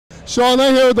Sean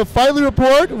Lang here with the Felice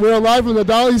Report. We're live from the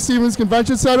Dolly Stevens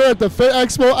Convention Center at the Fit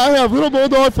Expo. I have Lil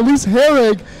Bulldog Felice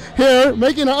Herrig here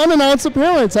making an unannounced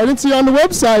appearance. I didn't see you on the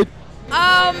website.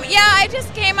 Yeah, I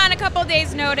just came on a couple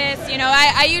days' notice. You know,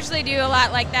 I usually do a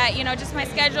lot like that. You know, just my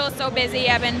schedule is so busy.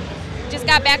 Just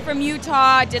got back from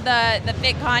Utah, did the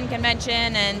FitCon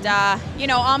convention, and you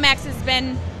know, Allmax has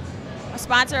been a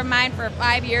sponsor of mine for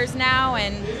 5 years now,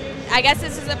 and I guess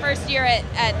this is the first year at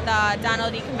the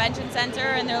Donald D Convention Center,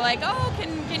 and they're like, oh,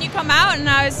 can you come out? And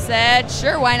I said,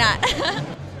 sure, why not?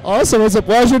 Awesome, it's a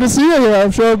pleasure to see you here.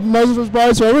 I'm sure a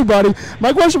surprise for everybody.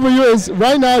 My question for you is,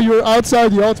 right now you're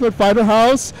outside the Ultimate Fighter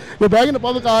house, you're back in the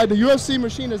public eye, the UFC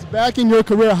machine is back in your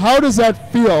career. How does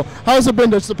that feel? How has it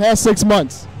been just the past 6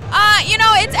 months? You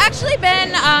know, it's actually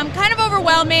been kind of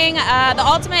overwhelming. The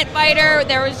Ultimate Fighter,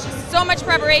 there was just so much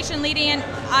preparation leading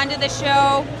onto the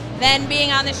show, then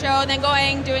being on the show, then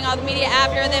doing all the media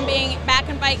after, then being back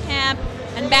in fight camp,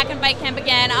 and back in fight camp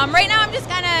again. Right now I'm just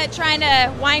kind of trying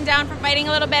to wind down from fighting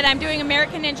a little bit. I'm doing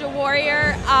American Ninja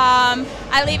Warrior.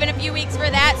 I leave in a few weeks for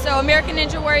that, so American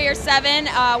Ninja Warrior 7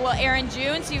 will air in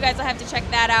June, so you guys will have to check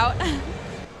that out.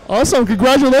 Awesome,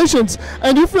 congratulations.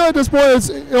 And do you feel at this point it's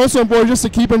also important just to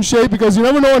keep in shape, because you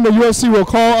never know when the UFC will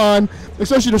call on,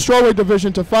 especially the strawweight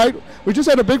division, to fight. We just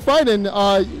had a big fight and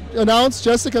announced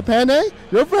Jessica Pane,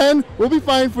 your friend, will be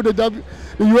fighting for the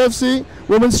UFC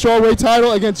Women's Strawweight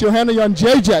title against Johanna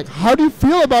Jędrzejczyk. How do you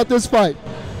feel about this fight?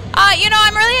 You know,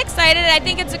 I'm really excited. I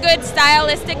think it's a good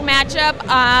stylistic matchup.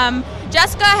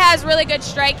 Jessica has really good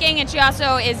striking, and she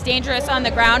also is dangerous on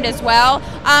the ground as well.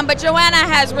 But Joanna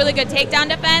has really good takedown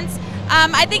defense.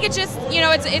 I think it's just, you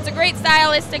know, it's a great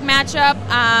stylistic matchup.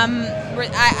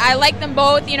 I like them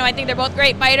both. You know, I think they're both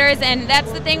great fighters, and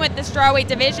that's the thing with the strawweight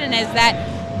division is that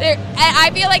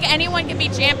I feel like anyone can be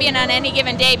champion on any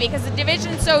given day because the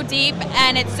division's so deep,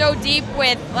 and it's so deep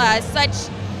with such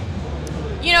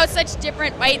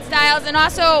different fight styles, and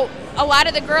also a lot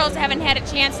of the girls haven't had a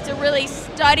chance to really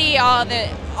study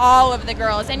all of the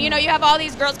girls. And you know, you have all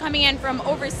these girls coming in from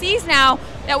overseas now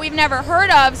that we've never heard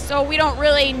of, so we don't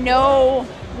really know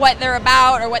what they're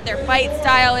about or what their fight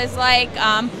style is like.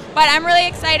 But I'm really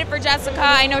excited for Jessica.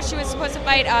 I know she was supposed to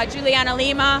fight Juliana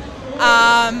Lima.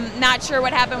 Not sure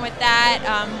what happened with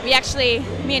that.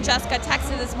 Me and Jessica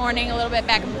texted this morning a little bit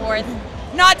back and forth.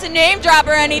 Not to name drop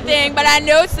or anything, but I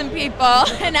know some people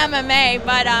in MMA.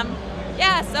 But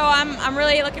yeah, so I'm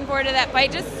really looking forward to that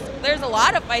fight. There's a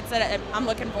lot of fights that I'm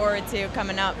looking forward to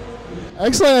coming up.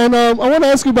 Excellent. And I want to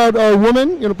ask you about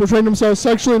women, you know, portraying themselves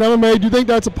sexually in MMA. Do you think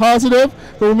that's a positive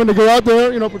for women to go out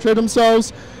there, you know, portray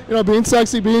themselves, you know, being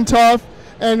sexy, being tough,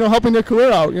 and you know, helping their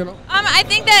career out? You know. I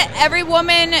think that every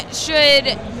woman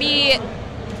should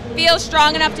feel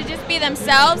strong enough to just be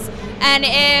themselves, and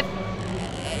if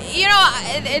you know,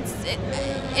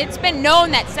 it's been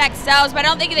known that sex sells, but I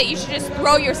don't think that you should just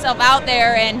throw yourself out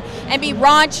there and be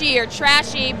raunchy or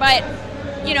trashy, but,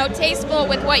 you know, tasteful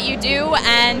with what you do.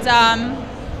 And,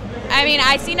 I mean,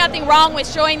 I see nothing wrong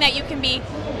with showing that you can be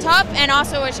tough and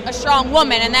also a strong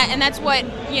woman, and that's what,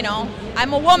 you know,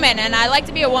 I'm a woman, and I like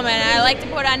to be a woman, and I like to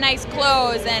put on nice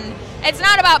clothes, and it's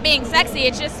not about being sexy,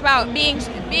 it's just about being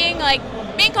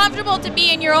comfortable to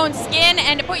be in your own skin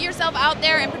and to put yourself out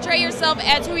there and portray yourself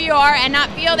as who you are and not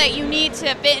feel that you need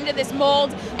to fit into this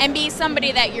mold and be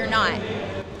somebody that you're not.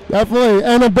 Definitely.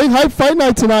 And a big hype fight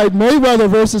night tonight, Mayweather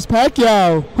versus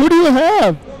Pacquiao. Who do you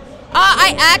have?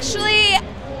 I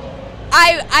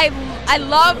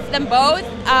love them both.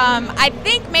 I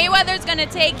think Mayweather's going to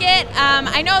take it.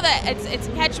 I know that it's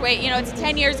catchweight, you know, it's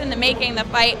 10 years in the making, the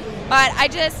fight, but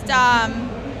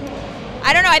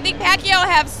I don't know. I think Pacquiao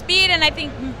will have speed, and I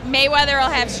think Mayweather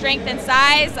will have strength and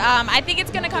size. I think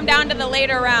it's going to come down to the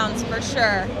later rounds for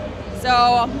sure.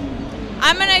 So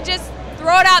I'm going to just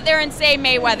throw it out there and say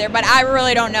Mayweather, but I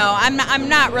really don't know. I'm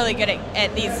not really good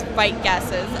at these fight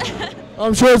guesses.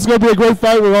 I'm sure it's going to be a great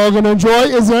fight we're all going to enjoy.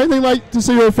 Is there anything like to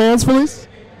say to your fans, Felice?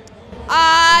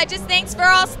 Just thanks for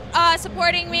all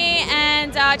supporting me,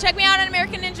 and check me out on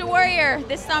American Ninja Warrior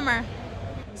this summer.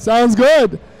 Sounds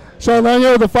good. Sean Lang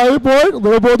here with the Fight Report,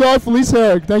 Lil Bulldog Felice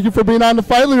Herrig. Thank you for being on the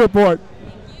Fight Report.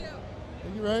 Thank you.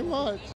 Thank you very much.